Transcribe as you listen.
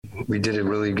we did a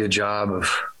really good job of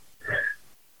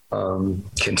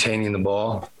containing the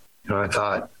ball. I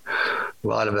thought a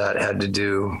lot of that had to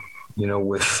do,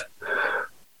 with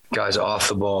guys off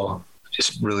the ball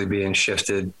just really being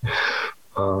shifted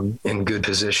in good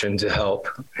position to help.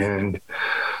 And,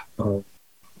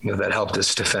 that helped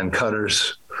us defend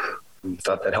cutters.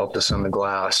 Thought that helped us on the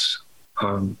glass.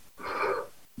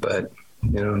 But,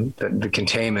 the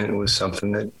containment was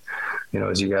something that,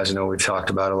 as you guys know, we've talked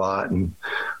about a lot, and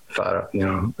thought, we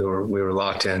were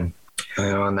locked in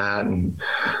on that. And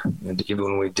even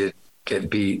when we did get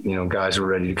beat, guys were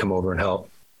ready to come over and help.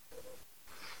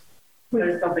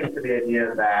 There's something to the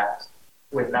idea that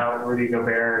without Rudy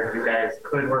Gobert, you guys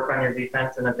could work on your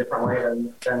defense in a different way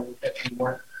than if you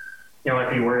weren't,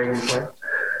 if you were in play.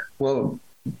 Well,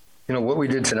 what we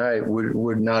did tonight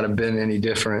would not have been any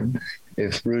different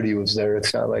if Rudy was there.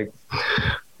 It's not like,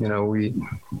 we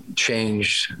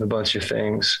changed a bunch of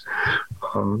things.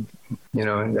 And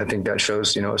I think that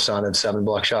shows, Hassan had 7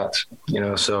 block shots,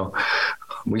 so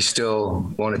we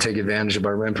still want to take advantage of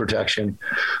our rim protection.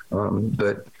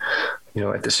 But,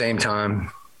 at the same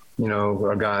time,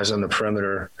 our guys on the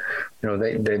perimeter,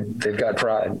 they've got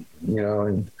pride,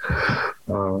 and,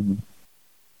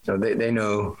 they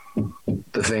know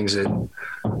the things that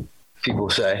people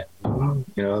say,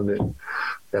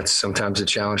 that's sometimes a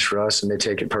challenge for us, and they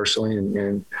take it personally.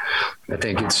 And I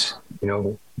think it's,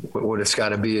 what it's got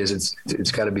to be is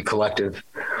it's got to be collective.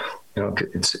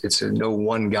 It's no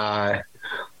one guy,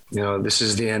 this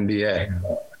is the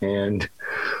NBA, and,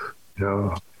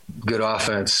 good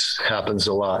offense happens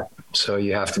a lot. So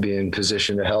you have to be in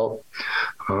position to help.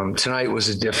 Tonight was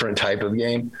a different type of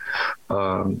game.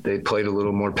 They played a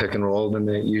little more pick and roll than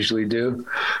they usually do.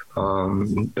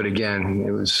 But again,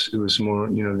 it was more,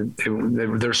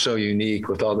 they're so unique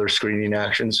with all their screening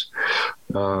actions.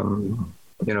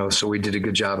 So we did a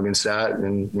good job against that.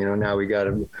 And, now we got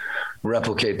to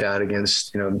replicate that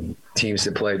against, teams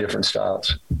that play different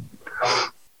styles.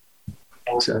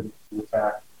 So,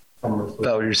 I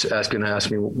thought you were going to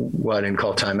ask me why I didn't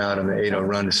call timeout on the 8-0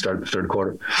 run to start the third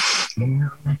quarter.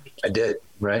 I did,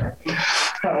 right?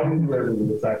 How many players did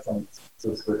the attack on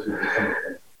to switch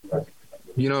it?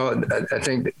 I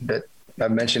think that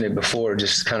I've mentioned it before,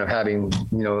 just kind of having,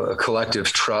 a collective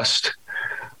trust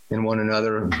in one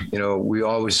another. We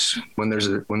always, when there's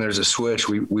a switch,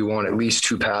 we want at least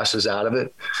 2 passes out of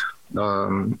it.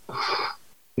 And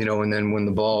then when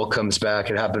the ball comes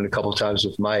back, it happened a couple of times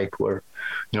with Mike where,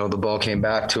 the ball came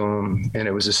back to him, and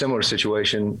it was a similar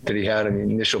situation that he had in the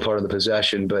initial part of the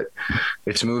possession, but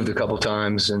it's moved a couple of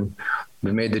times, and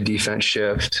we made the defense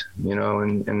shift,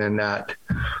 and then that,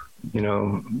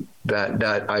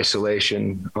 that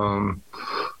isolation,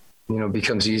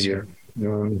 becomes easier,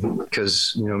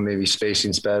 because, maybe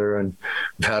spacing's better and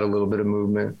we've had a little bit of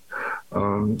movement.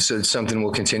 So it's something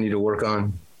we'll continue to work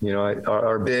on.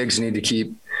 Our bigs need to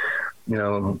keep,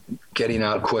 getting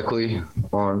out quickly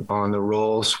on the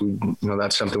rolls.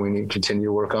 That's something we need to continue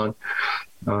to work on,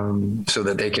 so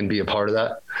that they can be a part of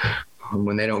that.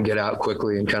 When they don't get out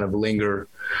quickly and kind of linger,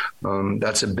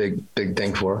 that's a big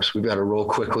thing for us. We've got to roll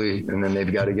quickly, and then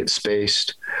they've got to get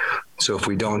spaced. So if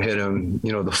we don't hit them,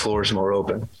 the floor is more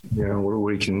open, where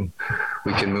we can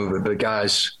move it. But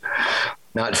guys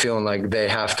not feeling like they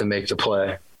have to make the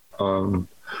play.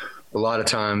 A lot of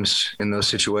times in those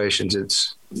situations,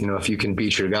 it's, if you can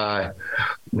beat your guy,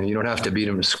 you don't have to beat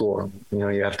him to score.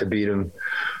 You have to beat him,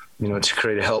 to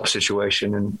create a help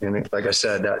situation. And like I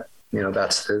said, that,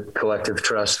 that's the collective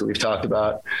trust that we've talked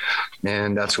about.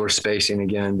 And that's where spacing,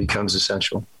 again, becomes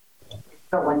essential.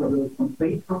 Felt like a really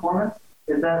complete performance.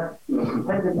 Is that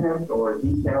competitiveness or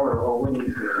detail or what do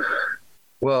you feel?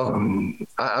 Well,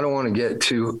 I don't want to get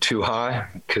too high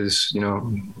because,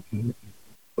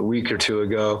 a week or two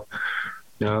ago,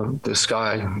 the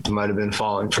sky might have been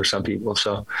falling for some people.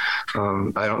 So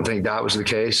I don't think that was the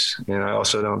case. And I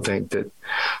also don't think that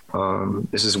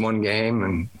this is one game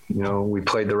and, we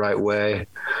played the right way.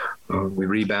 We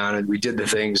rebounded. We did the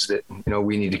things that,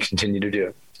 we need to continue to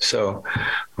do. So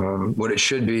what it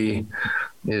should be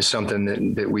is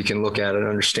something that we can look at and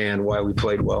understand why we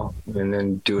played well, and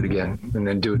then do it again, and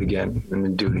then do it again, and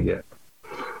then do it again.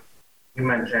 You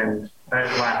mentioned that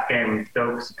last game,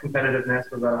 Stokes'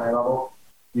 competitiveness was at a high level.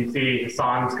 You see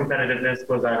Hassan's competitiveness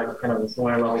was at kind of a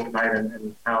similar level tonight,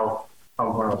 and how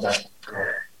important was that?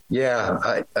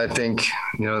 Yeah, I think,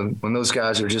 when those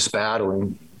guys are just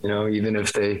battling, even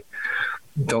if they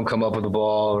don't come up with the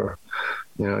ball or,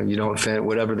 you don't fit,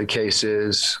 whatever the case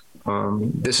is,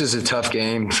 this is a tough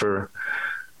game for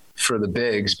the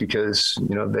bigs because,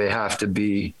 they have to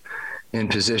be in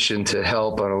position to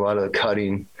help on a lot of the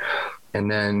cutting and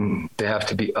then they have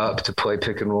to be up to play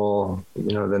pick and roll,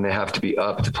 then they have to be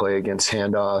up to play against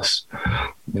handoffs,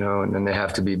 and then they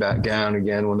have to be back down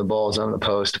again when the ball's on the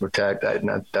post to protect that.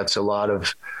 And that's a lot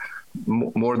of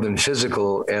more than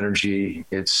physical energy.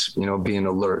 It's, being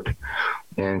alert.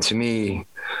 And to me,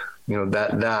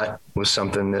 that was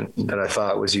something that I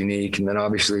thought was unique. And then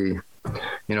obviously,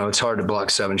 it's hard to block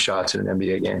 7 shots in an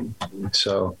NBA game.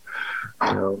 So,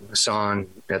 Hassan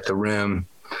at the rim,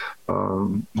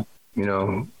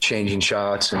 changing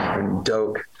shots, and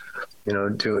Doak,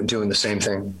 doing the same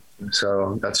thing.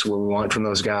 So that's what we want from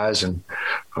those guys. And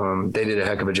they did a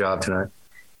heck of a job tonight.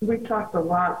 We've talked a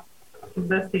lot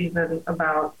this season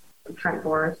about Trent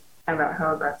Forrest and about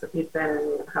how aggressive he's been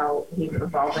and how he's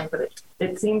evolving, but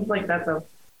it seems like that's a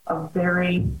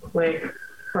very quick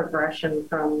progression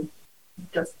from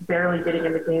just barely getting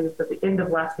into games at the end of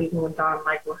last season when Don and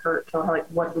Mike were hurt to like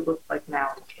what he looks like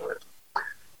now.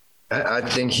 I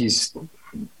think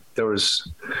there was,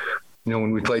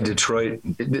 when we played Detroit,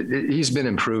 he's been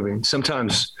improving.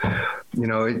 Sometimes,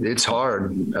 it's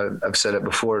hard. I've said it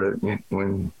before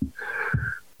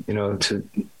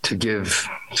to give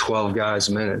 12 guys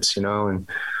minutes, and,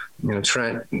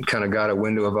 Trent kind of got a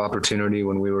window of opportunity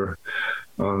when we were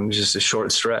just a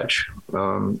short stretch.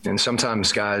 And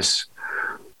sometimes guys,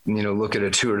 look at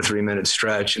a 2 or 3 minute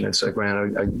stretch and it's like,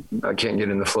 man, I can't get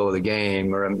in the flow of the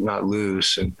game, or I'm not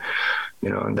loose. And,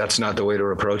 and that's not the way to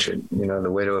approach it.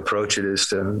 The way to approach it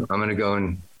is I'm going to go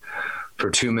in for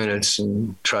 2 minutes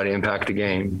and try to impact the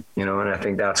game, and I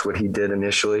think that's what he did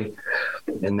initially.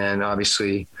 And then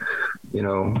obviously,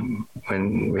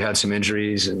 when we had some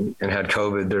injuries and had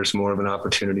COVID, there's more of an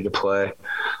opportunity to play.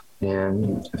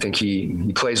 And I think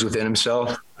he plays within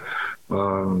himself.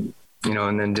 And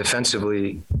then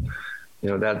defensively,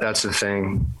 that's the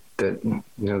thing that,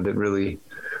 that really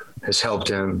has helped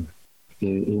him.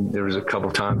 There was a couple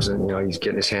of times that, he's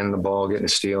getting his hand on the ball, getting a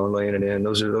steal and laying it in.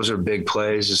 Those are big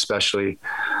plays, especially,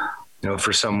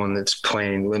 for someone that's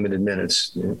playing limited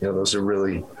minutes. Those are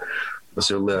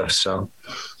lifts. So,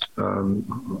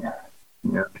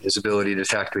 his ability to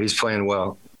attack, he's playing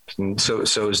well. And so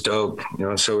is Dope,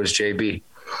 so is JB.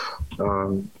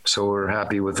 So we're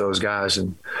happy with those guys,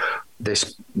 and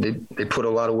they put a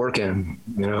lot of work in,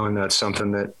 and that's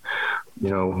something that,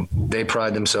 they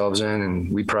pride themselves in,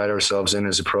 and we pride ourselves in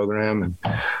as a program. And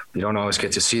you don't always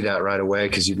get to see that right away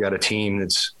because you've got a team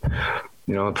that's,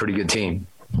 a pretty good team.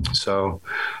 So,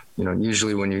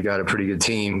 usually when you've got a pretty good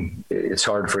team, it's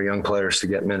hard for young players to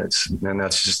get minutes, and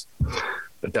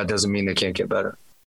but that doesn't mean they can't get better.